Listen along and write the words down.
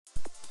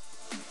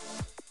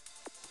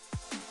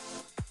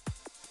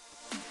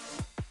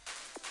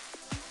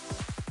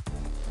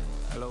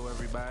Hello,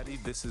 everybody.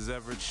 This is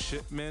Everett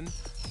Shipman.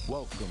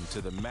 Welcome to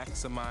the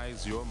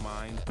Maximize Your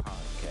Mind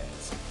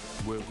podcast,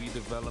 where we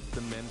develop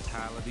the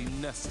mentality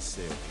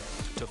necessary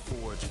to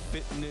forge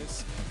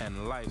fitness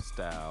and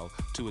lifestyle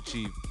to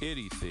achieve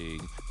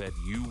anything that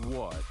you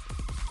want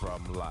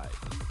from life.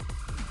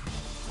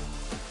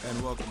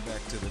 And welcome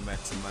back to the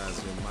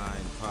Maximize Your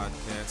Mind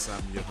podcast.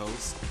 I'm your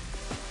host,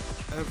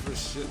 Everett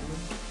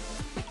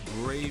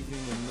Shipman,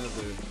 braving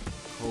another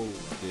cold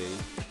day,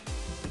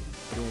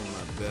 doing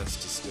my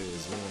best to stay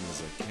as warm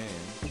as I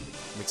can.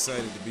 I'm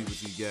excited to be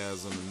with you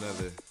guys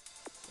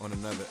on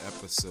another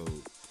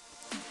episode,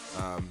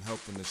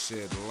 helping to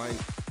shed light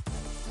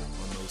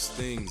on those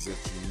things that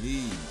you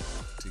need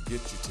to get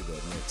you to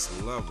that next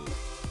level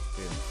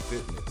in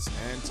fitness.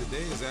 And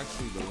today is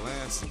actually the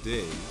last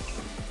day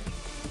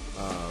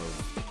of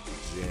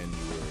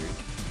January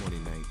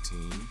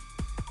 2019,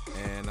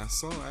 and I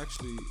saw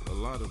actually a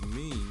lot of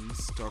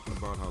memes talking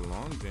about how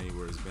long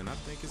January's been. I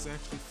think it's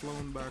actually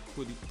flown by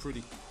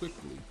pretty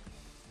quickly,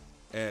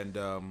 and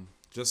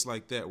just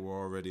like that, we're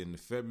already into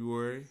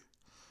February.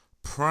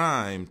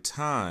 Prime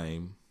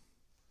time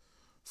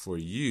for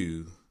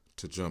you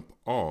to jump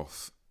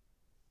off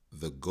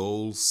the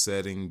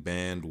goal-setting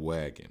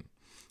bandwagon.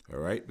 All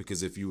right,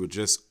 because if you were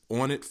just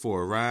on it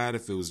for a ride,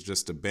 if it was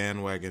just a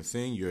bandwagon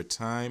thing, your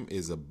time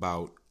is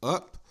about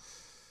up.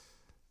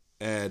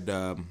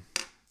 And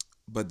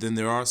but then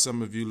there are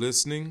some of you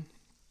listening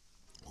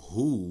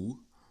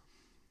who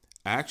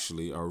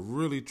actually are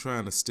really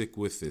trying to stick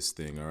with this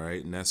thing, all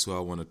right? And that's who I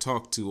want to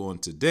talk to on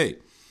today.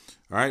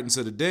 All right, and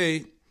so today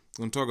I'm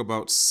going to talk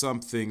about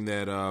something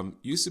that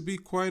used to be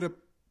quite a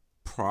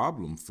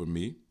problem for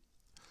me,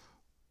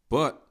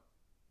 but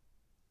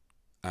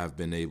I've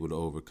been able to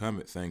overcome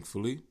it,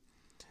 thankfully.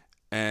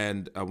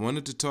 And I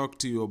wanted to talk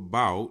to you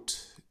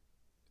about,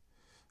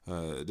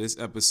 this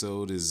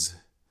episode is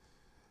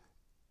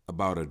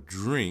about a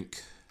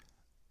drink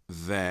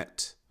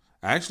that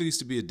I actually used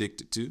to be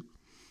addicted to.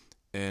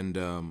 And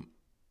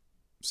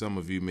some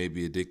of you may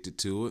be addicted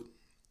to it.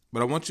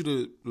 But I want you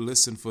to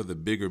listen for the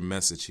bigger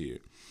message here,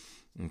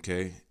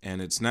 okay?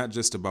 And it's not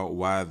just about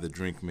why the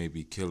drink may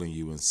be killing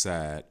you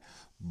inside,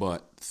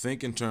 but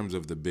think in terms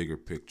of the bigger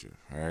picture,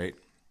 all right?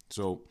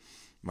 So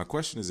my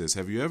question is this: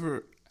 have you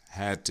ever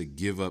had to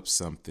give up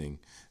something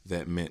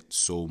that meant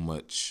so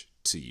much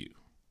to you?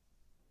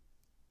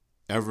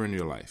 Ever in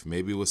your life?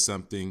 Maybe it was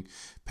something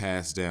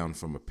passed down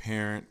from a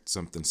parent,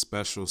 something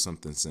special,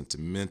 something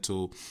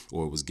sentimental,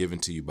 or it was given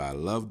to you by a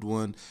loved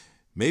one.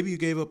 Maybe you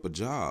gave up a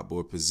job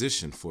or a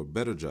position for a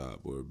better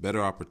job or a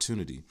better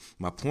opportunity.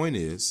 My point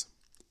is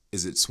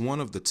it's one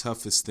of the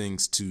toughest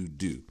things to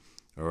do,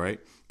 all right?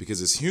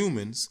 Because as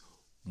humans,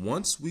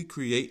 once we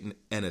create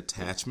an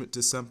attachment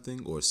to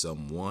something or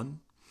someone,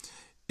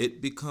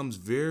 it becomes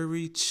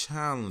very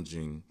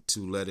challenging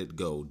to let it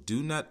go.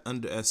 Do not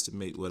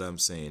underestimate what I'm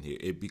saying here.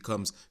 It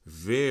becomes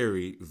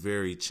very,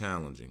 very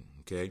challenging,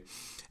 okay?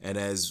 And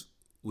as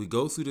we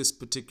go through this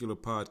particular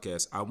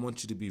podcast, I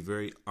want you to be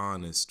very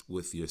honest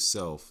with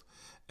yourself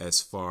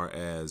as far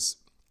as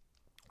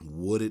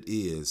what it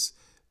is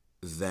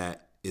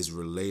that is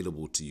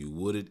relatable to you,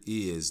 what it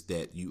is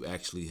that you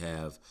actually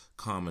have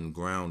common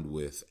ground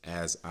with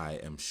as I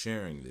am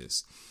sharing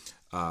this.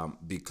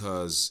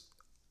 Because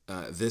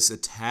this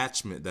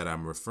attachment that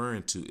I'm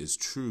referring to is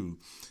true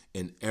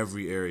in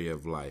every area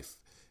of life.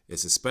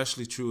 It's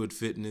especially true in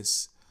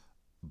fitness,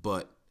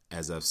 but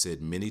as I've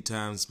said many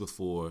times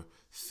before,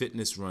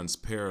 fitness runs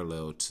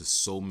parallel to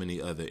so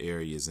many other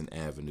areas and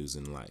avenues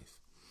in life.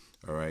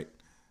 All right.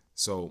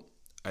 So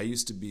I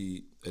used to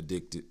be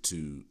addicted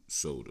to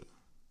soda.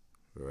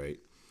 Right?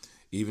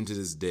 Even to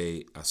this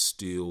day, I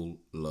still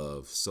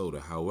love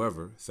soda.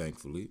 However,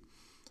 thankfully,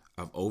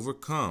 I've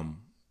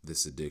overcome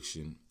this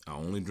addiction. I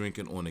only drink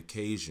it on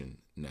occasion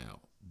now.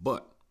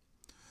 But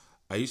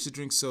I used to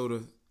drink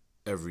soda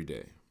every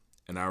day.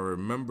 And I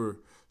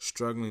remember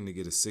struggling to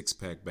get a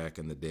six-pack back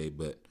in the day,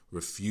 but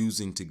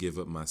refusing to give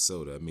up my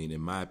soda. I mean,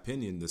 in my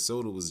opinion, the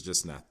soda was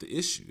just not the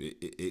issue.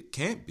 It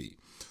can't be.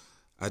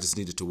 I just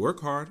needed to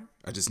work harder.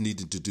 I just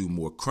needed to do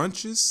more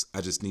crunches.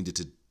 I just needed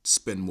to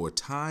spend more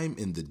time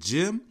in the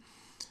gym.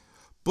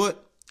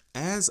 But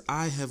as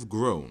I have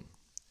grown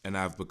and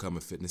I've become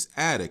a fitness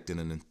addict and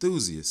an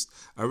enthusiast,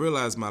 I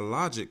realized my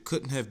logic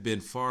couldn't have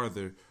been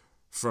farther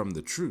from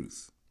the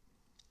truth.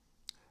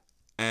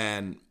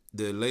 And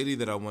the lady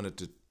that I wanted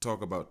to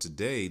talk about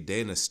today,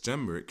 Dana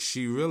Stemrick,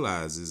 she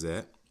realizes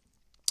that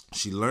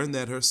she learned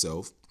that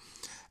herself,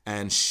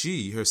 and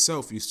she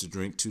herself used to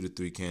drink 2 to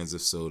 3 cans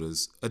of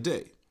sodas a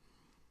day.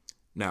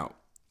 Now,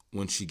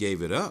 when she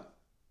gave it up,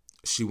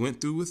 she went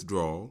through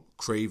withdrawal,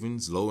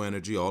 cravings, low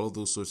energy, all of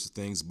those sorts of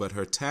things, but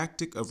her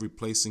tactic of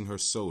replacing her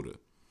soda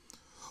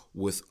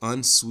with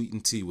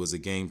unsweetened tea was a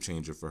game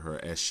changer for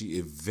her, as she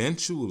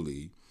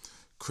eventually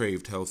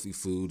craved healthy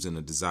foods and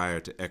a desire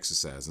to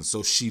exercise. And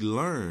so she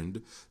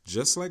learned,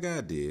 just like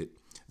I did,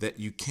 that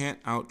you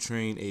can't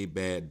outtrain a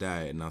bad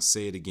diet. And I'll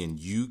say it again,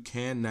 you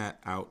cannot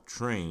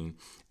outtrain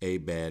a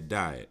bad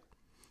diet.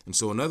 And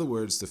so in other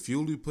words, the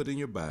fuel you put in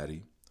your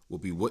body will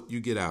be what you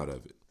get out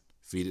of it.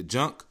 Feed it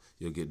junk,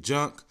 You'll get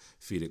junk.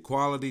 Feed it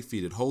quality,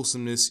 feed it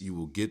wholesomeness. You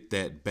will get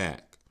that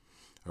back.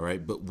 All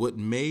right. But what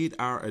made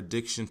our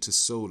addiction to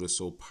soda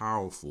so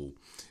powerful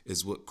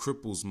is what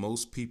cripples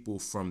most people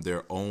from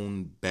their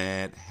own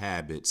bad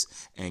habits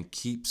and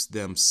keeps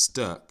them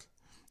stuck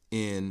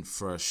in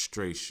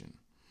frustration.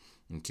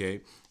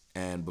 Okay.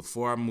 And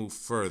before I move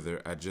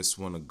further, I just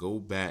want to go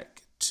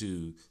back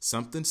to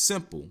something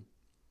simple.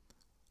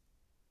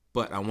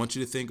 But I want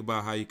you to think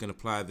about how you can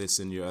apply this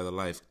in your other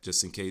life,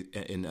 just in case,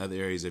 in other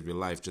areas of your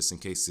life, just in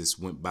case this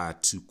went by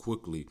too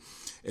quickly,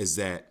 is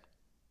that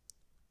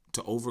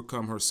to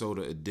overcome her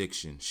soda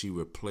addiction, she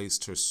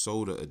replaced her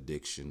soda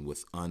addiction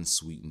with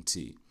unsweetened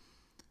tea.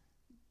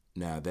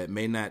 Now, that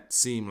may not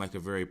seem like a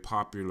very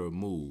popular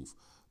move,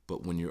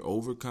 but when you're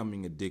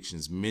overcoming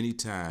addictions, many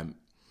times,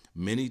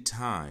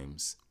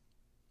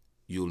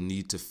 you'll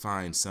need to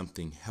find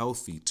something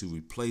healthy to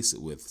replace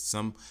it with,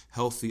 some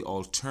healthy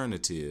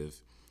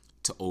alternative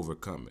to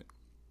overcome it.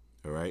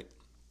 All right.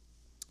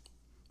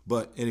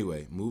 But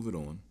anyway, moving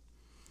on.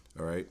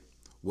 All right.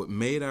 What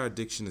made our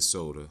addiction to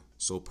soda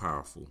so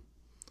powerful?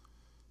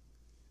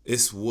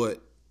 It's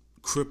what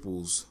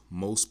cripples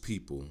most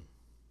people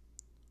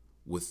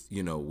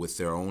with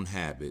their own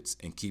habits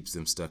and keeps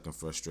them stuck in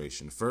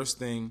frustration. The first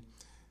thing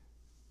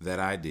that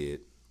I did,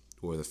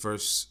 or the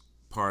first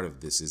part of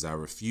this, is I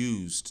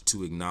refused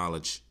to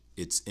acknowledge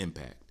its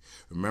impact.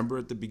 Remember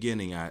at the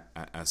beginning, I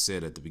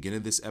said at the beginning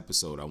of this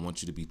episode, I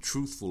want you to be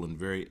truthful and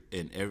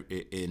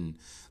in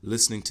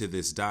listening to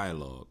this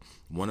dialogue.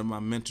 One of my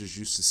mentors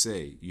used to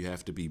say, you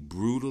have to be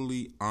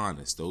brutally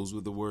honest. Those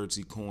were the words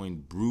he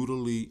coined,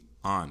 brutally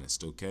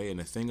honest. Okay. And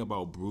the thing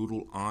about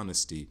brutal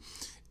honesty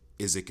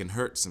is it can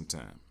hurt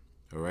sometimes.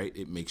 All right.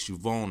 It makes you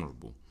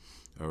vulnerable.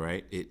 All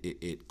right.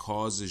 It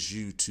causes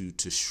you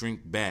to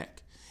shrink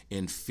back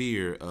in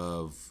fear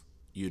of,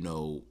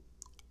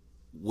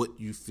 what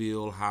you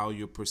feel, how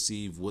you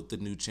perceive, what the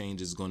new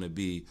change is going to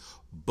be.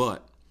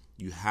 But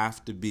you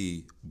have to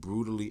be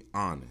brutally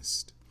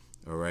honest.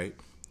 All right.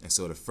 And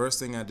so the first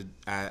thing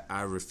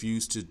I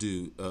refused to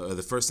do,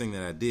 the first thing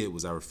that I did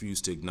was I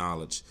refused to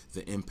acknowledge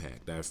the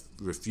impact. I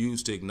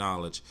refused to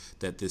acknowledge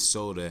that this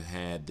soda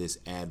had this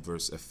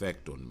adverse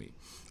effect on me.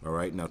 All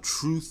right. Now,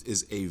 truth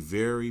is a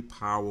very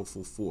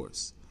powerful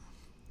force.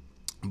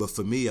 But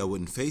for me, I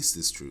wouldn't face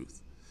this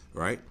truth.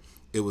 Right.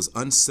 It was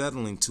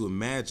unsettling to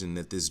imagine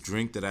that this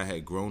drink that I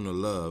had grown to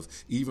love,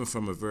 even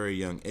from a very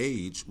young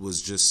age,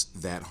 was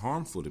just that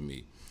harmful to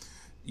me.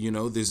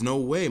 There's no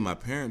way my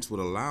parents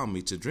would allow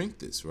me to drink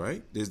this,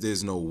 right?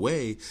 There's no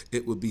way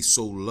it would be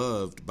so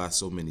loved by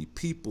so many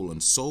people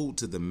and sold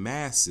to the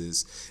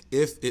masses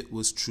if it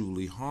was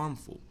truly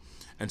harmful.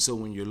 And so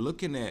when you're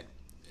looking at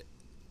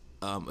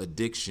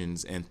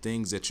addictions and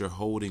things that you're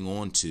holding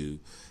on to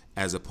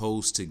as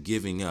opposed to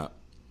giving up,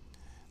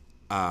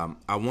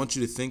 I want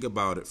you to think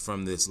about it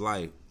from this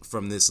light,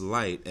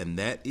 and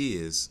that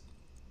is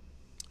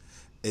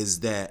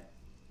that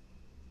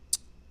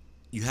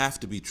you have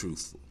to be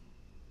truthful,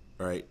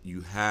 right? You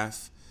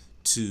have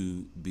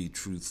to be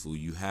truthful.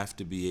 You have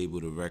to be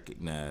able to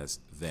recognize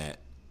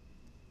that,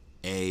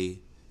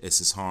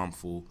 this is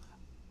harmful.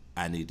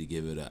 I need to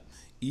give it up.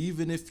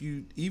 Even if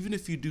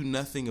you do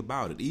nothing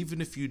about it, even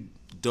if you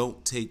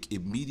don't take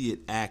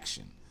immediate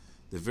action,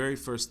 the very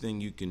first thing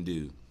you can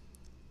do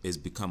is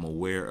become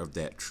aware of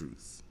that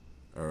truth.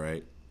 All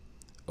right.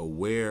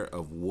 Aware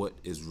of what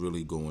is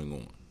really going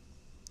on.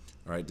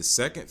 All right. The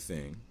second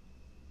thing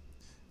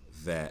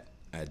that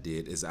I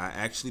did is I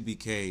actually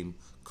became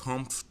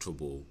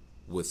comfortable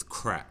with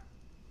crap.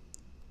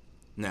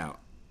 Now,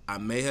 I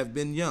may have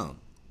been young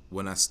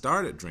when I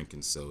started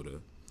drinking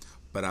soda,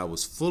 but I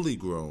was fully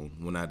grown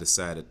when I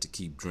decided to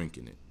keep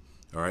drinking it.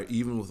 All right.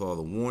 Even with all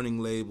the warning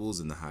labels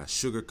and the high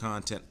sugar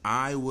content,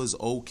 I was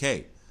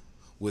okay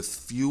with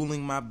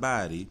fueling my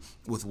body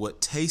with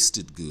what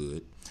tasted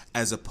good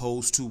as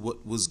opposed to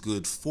what was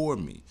good for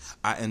me.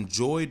 I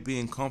enjoyed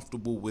being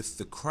comfortable with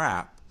the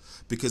crap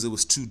because it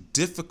was too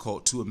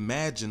difficult to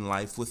imagine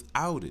life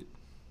without it.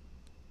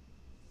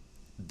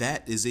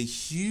 That is a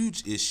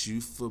huge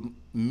issue for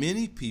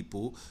many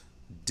people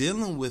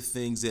dealing with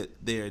things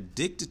that they're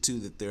addicted to,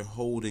 that they're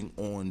holding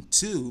on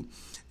to,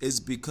 is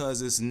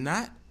because it's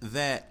not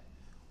that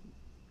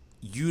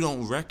you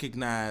don't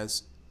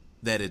recognize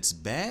that it's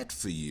bad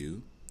for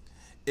you.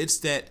 It's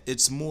that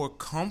it's more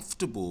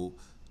comfortable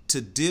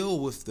to deal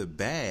with the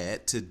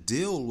bad, to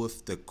deal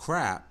with the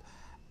crap,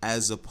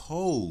 as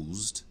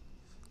opposed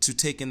to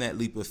taking that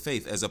leap of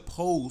faith, as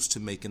opposed to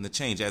making the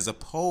change, as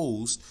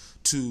opposed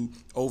to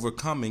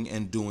overcoming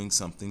and doing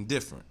something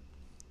different.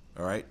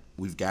 All right?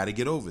 We've got to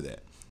get over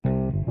that.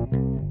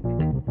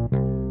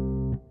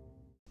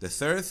 The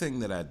third thing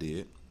that I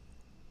did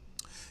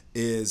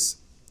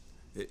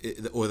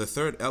the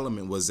third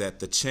element was that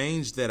the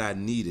change that I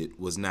needed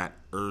was not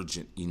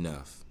urgent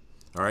enough.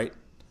 All right?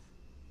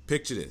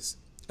 Picture this.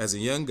 As a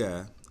young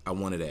guy, I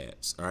wanted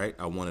abs. All right?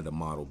 I wanted a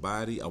model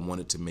body. I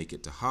wanted to make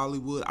it to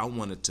Hollywood. I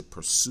wanted to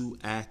pursue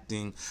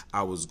acting.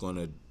 I was going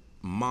to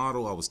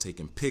model. I was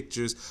taking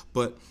pictures.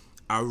 But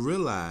I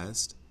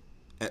realized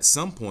at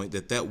some point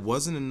that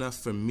wasn't enough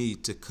for me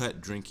to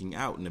cut drinking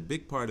out. And a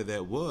big part of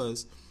that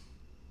was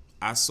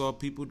I saw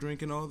people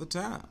drinking all the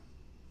time,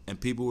 and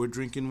people were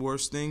drinking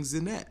worse things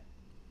than that,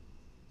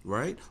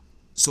 right?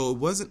 So it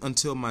wasn't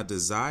until my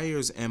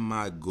desires and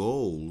my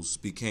goals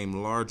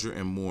became larger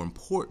and more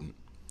important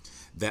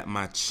that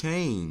my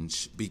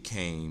change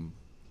became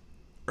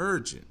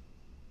urgent.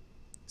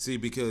 See,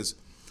 because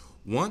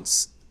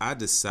once I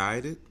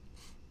decided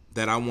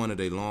that I wanted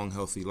a long,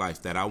 healthy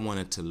life, that I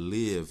wanted to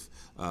live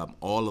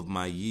all of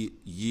my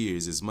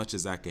years as much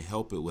as I could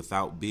help it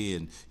without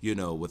being,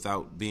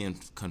 without being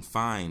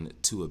confined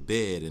to a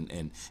bed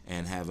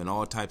and having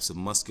all types of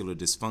muscular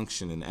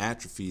dysfunction and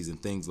atrophies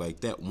and things like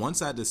that.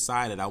 Once I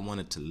decided I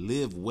wanted to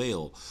live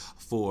well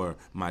for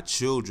my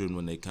children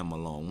when they come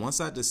along,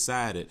 once I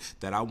decided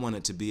that I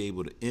wanted to be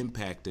able to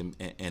impact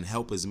and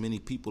help as many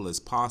people as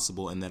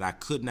possible, and that I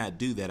could not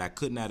do that, I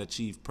could not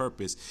achieve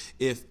purpose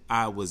if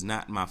I was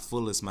not my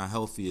fullest, my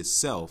healthiest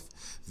self,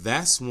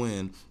 that's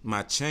when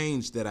my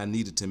change that I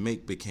needed to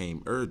make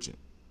became urgent.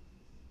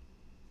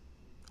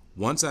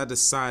 Once I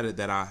decided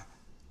that I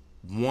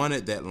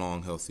wanted that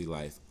long, healthy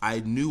life,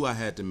 I knew I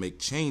had to make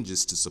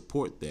changes to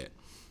support that.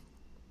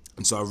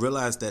 And so I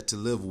realized that to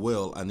live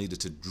well, I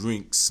needed to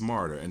drink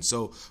smarter. And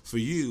so for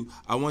you,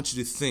 I want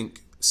you to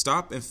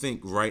stop and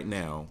think right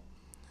now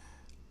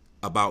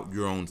about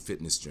your own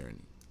fitness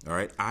journey. All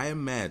right. I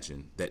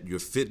imagine that your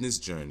fitness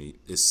journey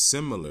is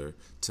similar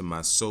to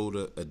my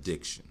soda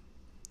addiction.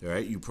 All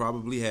right. You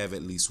probably have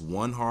at least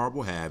one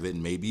horrible habit,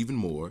 and maybe even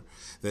more,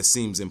 that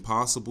seems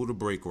impossible to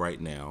break right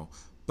now.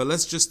 But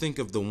let's just think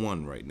of the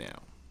one right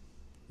now.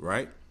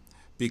 Right.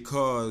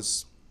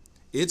 Because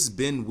it's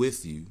been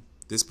with you,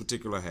 this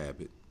particular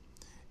habit.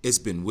 It's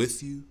been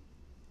with you.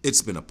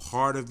 It's been a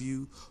part of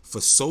you for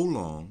so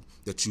long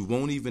that you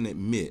won't even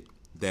admit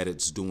that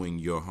it's doing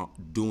you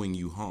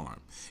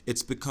harm.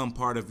 It's become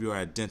part of your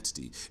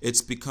identity.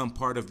 It's become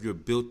part of your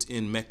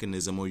built-in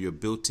mechanism or your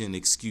built-in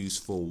excuse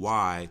for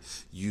why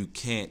you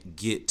can't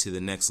get to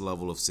the next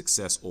level of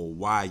success, or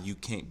why you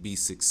can't be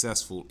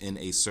successful in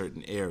a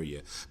certain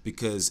area,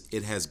 because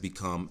it has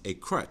become a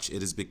crutch.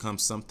 It has become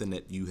something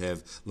that you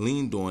have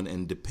leaned on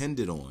and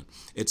depended on.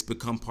 It's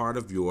become part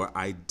of your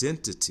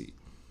identity.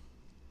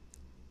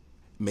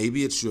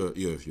 Maybe it's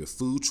your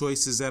food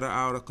choices that are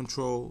out of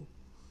control.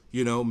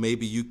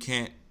 Maybe you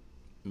can't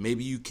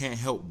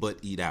help but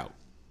eat out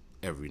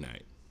every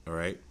night. All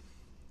right.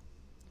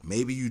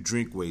 Maybe you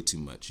drink way too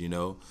much.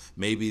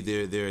 Maybe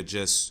there are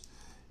just,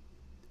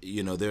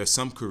 there are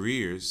some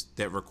careers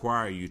that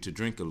require you to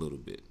drink a little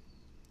bit.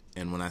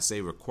 And when I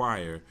say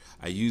require,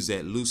 I use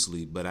that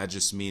loosely, but I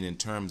just mean in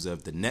terms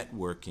of the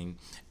networking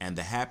and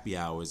the happy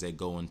hours that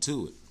go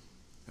into it.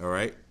 All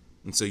right.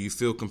 And so you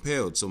feel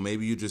compelled. So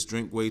maybe you just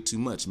drink way too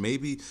much.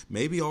 Maybe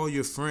all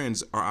your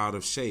friends are out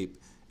of shape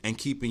and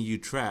keeping you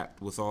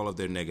trapped with all of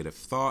their negative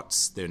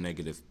thoughts, their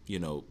negative,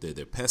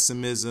 their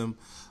pessimism,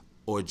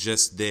 or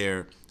just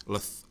their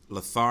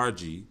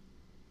lethargy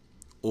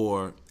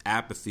or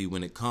apathy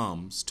when it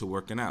comes to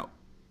working out,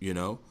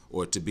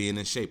 or to being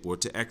in shape or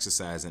to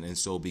exercising. And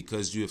so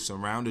because you have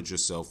surrounded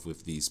yourself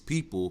with these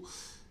people,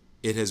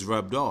 it has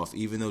rubbed off,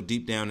 even though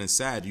deep down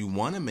inside you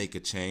want to make a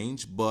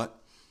change,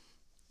 but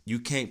you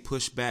can't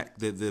push back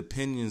the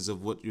opinions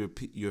of what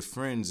your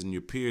friends and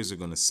your peers are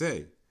going to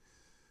say.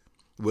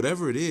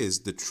 Whatever it is,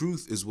 the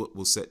truth is what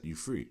will set you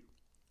free.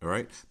 All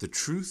right. The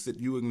truth that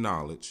you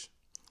acknowledge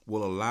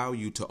will allow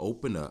you to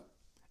open up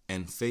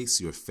and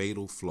face your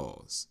fatal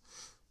flaws.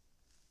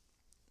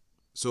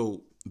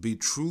 So be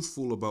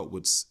truthful about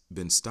what's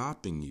been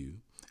stopping you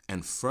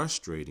and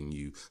frustrating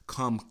you.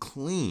 Come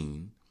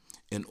clean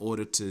in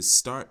order to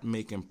start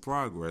making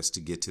progress to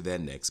get to that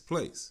next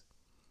place.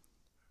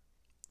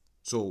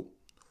 So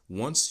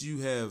once you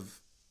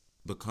have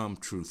become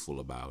truthful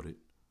about it,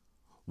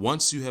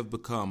 once you have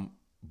become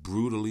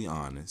brutally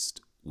honest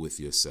with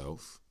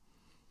yourself,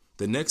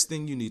 the next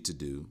thing you need to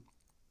do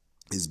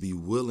is be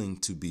willing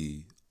to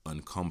be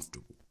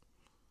uncomfortable.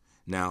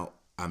 Now,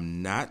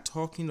 I'm not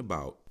talking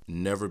about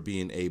never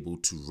being able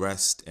to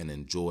rest and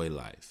enjoy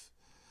life,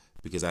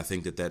 because I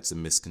think that that's a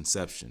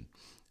misconception,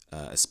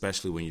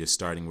 especially when you're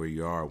starting where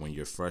you are, when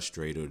you're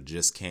frustrated or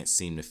just can't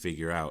seem to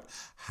figure out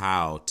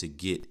how to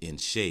get in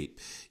shape.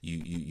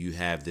 You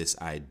have this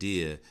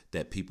idea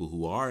that people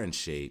who are in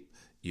shape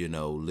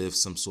live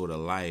some sort of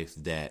life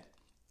that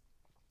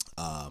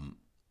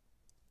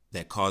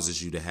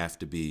causes you to have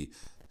to be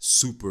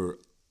super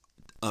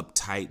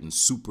uptight and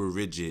super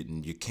rigid,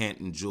 and you can't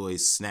enjoy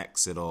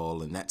snacks at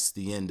all, and that's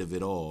the end of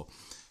it all.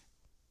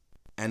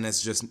 And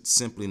that's just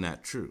simply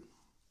not true.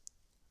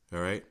 All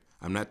right?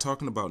 I'm not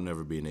talking about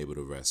never being able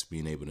to rest,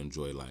 being able to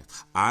enjoy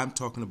life. I'm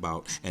talking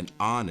about an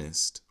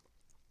honest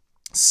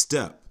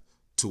step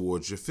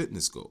towards your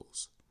fitness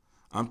goals.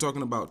 I'm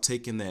talking about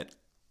taking that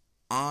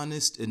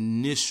honest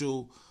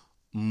initial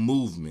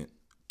movement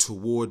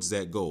towards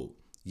that goal.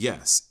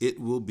 Yes, it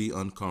will be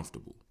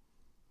uncomfortable.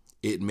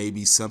 It may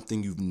be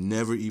something you've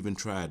never even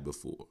tried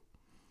before.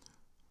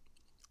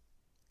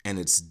 And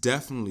it's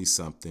definitely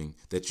something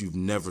that you've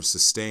never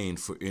sustained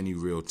for any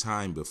real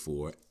time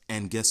before.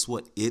 And guess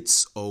what?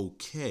 It's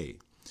okay.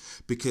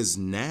 Because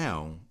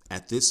now,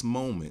 at this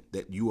moment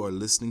that you are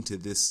listening to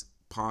this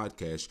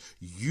podcast,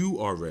 you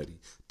are ready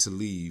to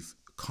leave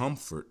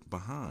comfort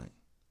behind.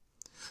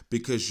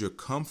 Because your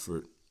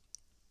comfort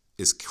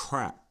is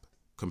crap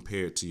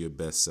compared to your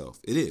best self.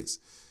 It is.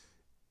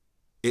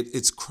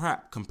 It's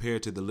crap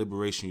compared to the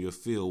liberation you'll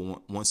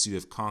feel once you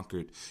have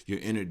conquered your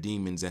inner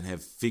demons and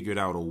have figured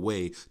out a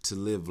way to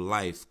live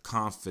life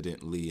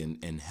confidently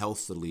and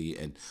healthily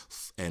and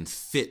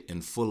fit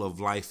and full of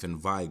life and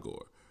vigor.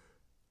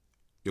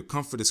 Your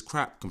comfort is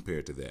crap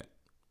compared to that.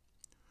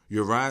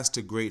 Your rise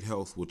to great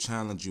health will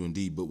challenge you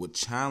indeed, but what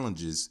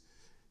challenges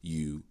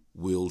you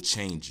will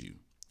change you.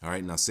 All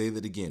right, now say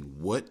that again.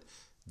 Which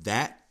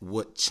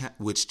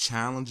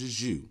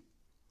challenges you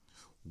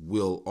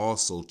will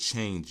also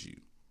change you.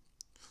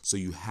 So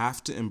you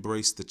have to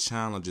embrace the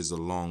challenges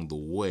along the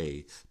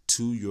way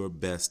to your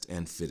best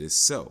and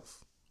fittest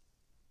self.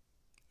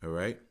 All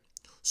right?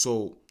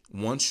 So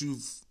once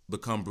you've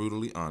become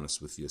brutally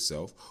honest with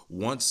yourself,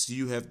 once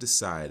you have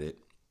decided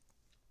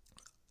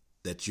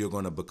that you're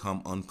going to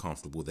become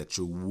uncomfortable, that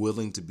you're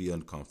willing to be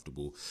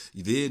uncomfortable,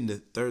 then the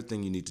third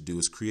thing you need to do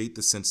is create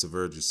the sense of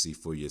urgency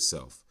for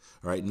yourself.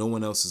 All right? No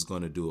one else is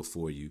going to do it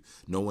for you.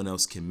 No one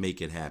else can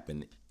make it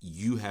happen.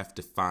 You have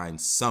to find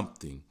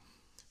something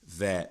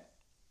that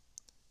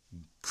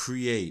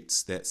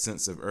creates that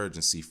sense of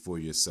urgency for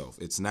yourself.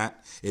 It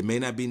may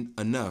not be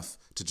enough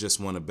to just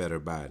want a better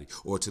body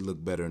or to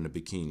look better in a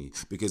bikini,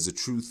 because the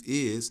truth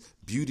is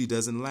beauty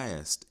doesn't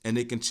last and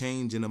it can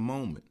change in a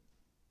moment.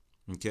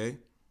 Okay?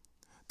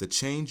 The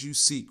change you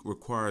seek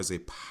requires a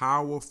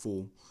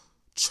powerful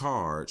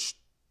change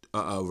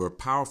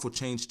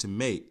to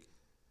make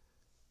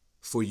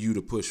for you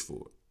to push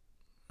for it.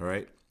 All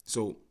right?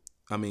 So,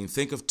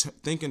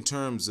 think in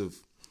terms of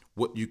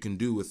what you can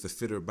do with the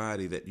fitter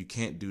body that you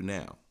can't do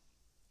now.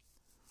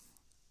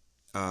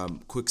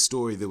 Quick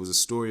story. There was a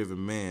story of a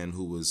man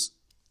who was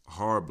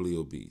horribly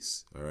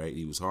obese. All right.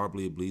 He was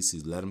horribly obese. He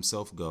let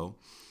himself go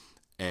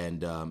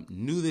and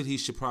knew that he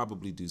should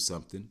probably do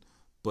something,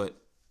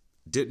 but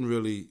didn't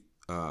really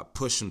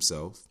push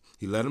himself.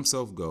 He let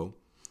himself go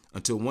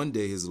until one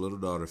day his little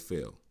daughter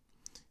fell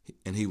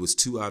and he was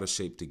too out of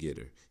shape to get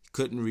her. He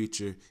couldn't reach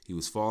her. He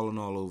was falling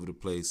all over the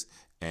place.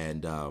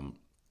 And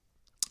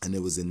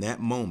it was in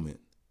that moment,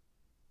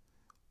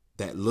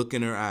 that look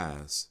in her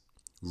eyes,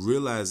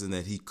 realizing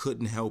that he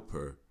couldn't help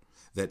her,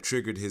 that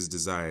triggered his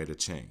desire to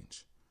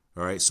change.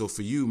 All right. So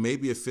for you,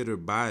 maybe a fitter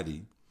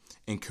body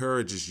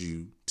encourages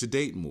you to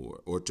date more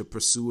or to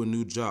pursue a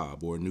new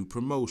job or a new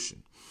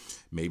promotion.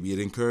 Maybe it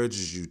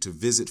encourages you to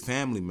visit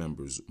family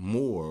members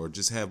more or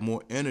just have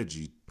more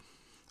energy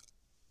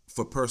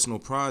for personal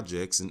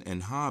projects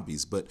and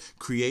hobbies. But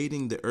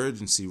creating the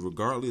urgency,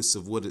 regardless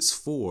of what it's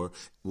for,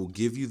 will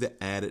give you the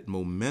added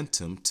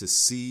momentum to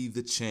see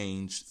the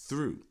change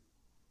through.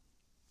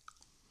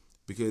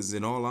 Because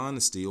in all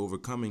honesty,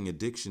 overcoming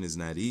addiction is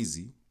not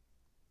easy,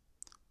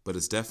 but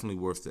it's definitely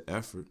worth the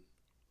effort.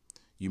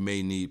 You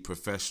may need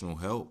professional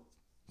help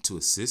to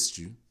assist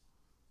you,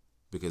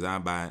 because I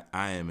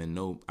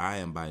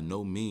am by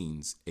no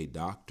means a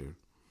doctor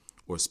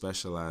or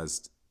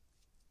specialized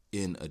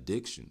in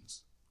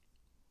addictions.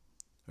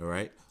 All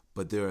right.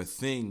 But there are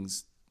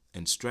things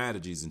and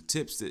strategies and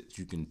tips that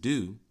you can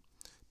do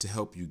to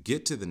help you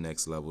get to the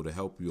next level, to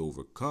help you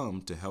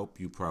overcome, to help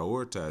you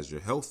prioritize your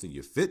health and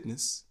your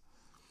fitness,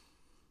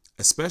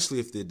 especially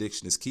if the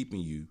addiction is keeping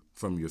you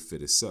from your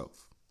fittest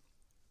self.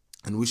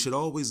 And we should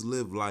always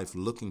live life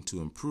looking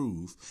to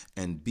improve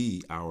and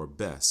be our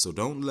best. So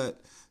don't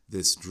let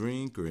this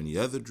drink or any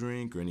other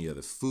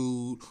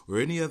food or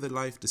any other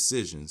life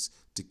decisions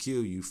to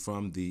kill you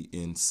from the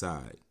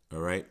inside. All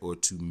right, or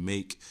to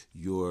make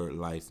your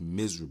life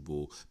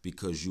miserable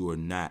because you are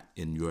not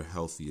in your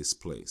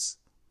healthiest place.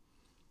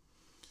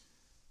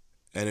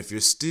 And if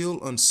you're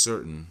still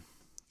uncertain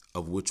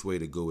of which way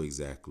to go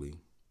exactly,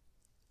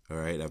 all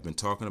right, I've been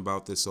talking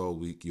about this all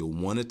week. You'll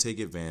want to take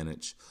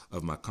advantage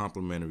of my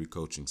complimentary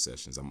coaching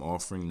sessions. I'm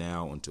offering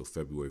now until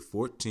February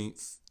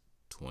 14th,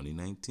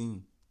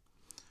 2019.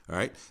 All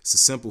right, it's a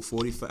simple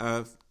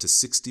 45 to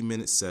 60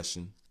 minute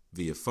session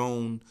via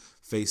phone,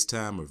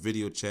 FaceTime, or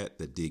video chat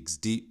that digs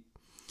deep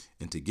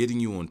into getting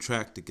you on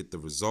track to get the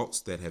results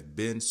that have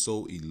been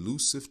so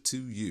elusive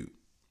to you.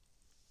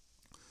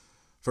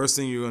 First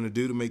thing you're going to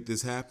do to make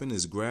this happen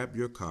is grab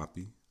your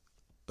copy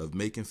of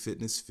Making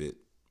Fitness Fit.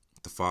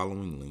 The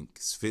following link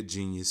is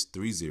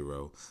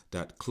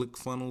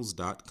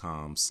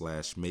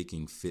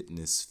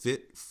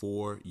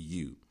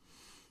fitgenius30.clickfunnels.com/makingfitnessfit4you.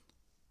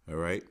 All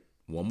right.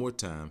 One more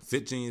time,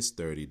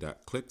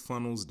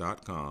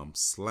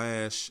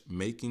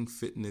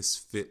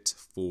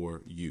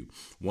 fitgenius30.clickfunnels.com/makingfitnessfit4you.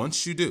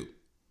 Once you do,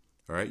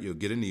 all right, you'll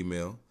get an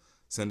email.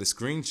 Send a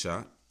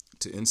screenshot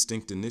to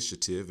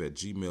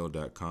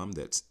instinctinitiative@gmail.com.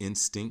 That's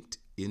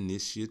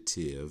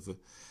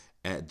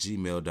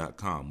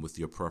instinctinitiative@gmail.com with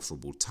your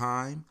preferable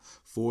time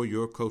for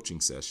your coaching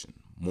session.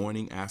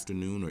 morning,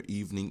 afternoon, or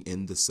evening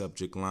in the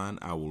subject line.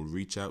 I will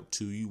reach out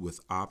to you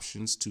with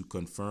options to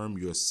confirm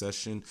your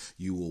session.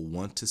 You will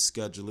want to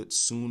schedule it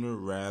sooner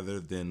rather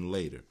than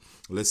later.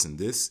 Listen,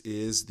 this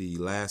is the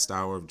last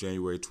hour of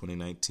January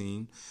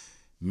 2019.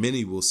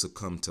 Many will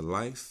succumb to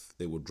life.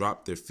 They will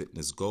drop their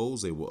fitness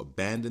goals. They will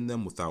abandon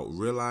them without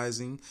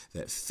realizing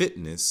that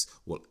fitness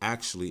will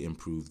actually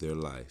improve their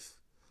life.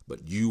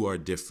 But you are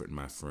different,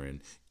 my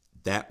friend.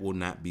 That will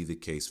not be the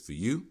case for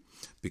you,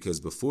 because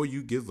before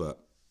you give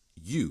up,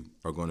 you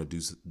are going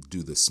to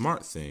do the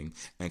smart thing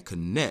and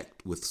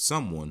connect with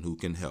someone who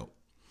can help.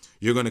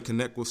 You're going to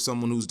connect with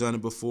someone who's done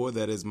it before,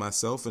 that is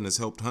myself, and has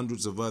helped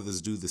hundreds of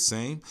others do the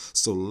same.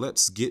 So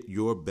let's get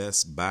your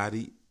best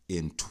body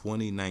in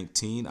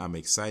 2019. I'm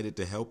excited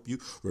to help you.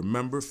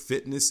 Remember,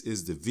 fitness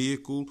is the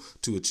vehicle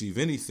to achieve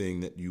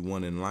anything that you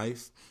want in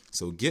life.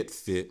 So get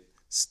fit,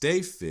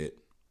 stay fit,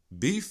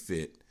 be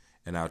fit,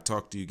 and I'll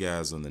talk to you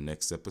guys on the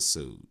next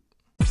episode.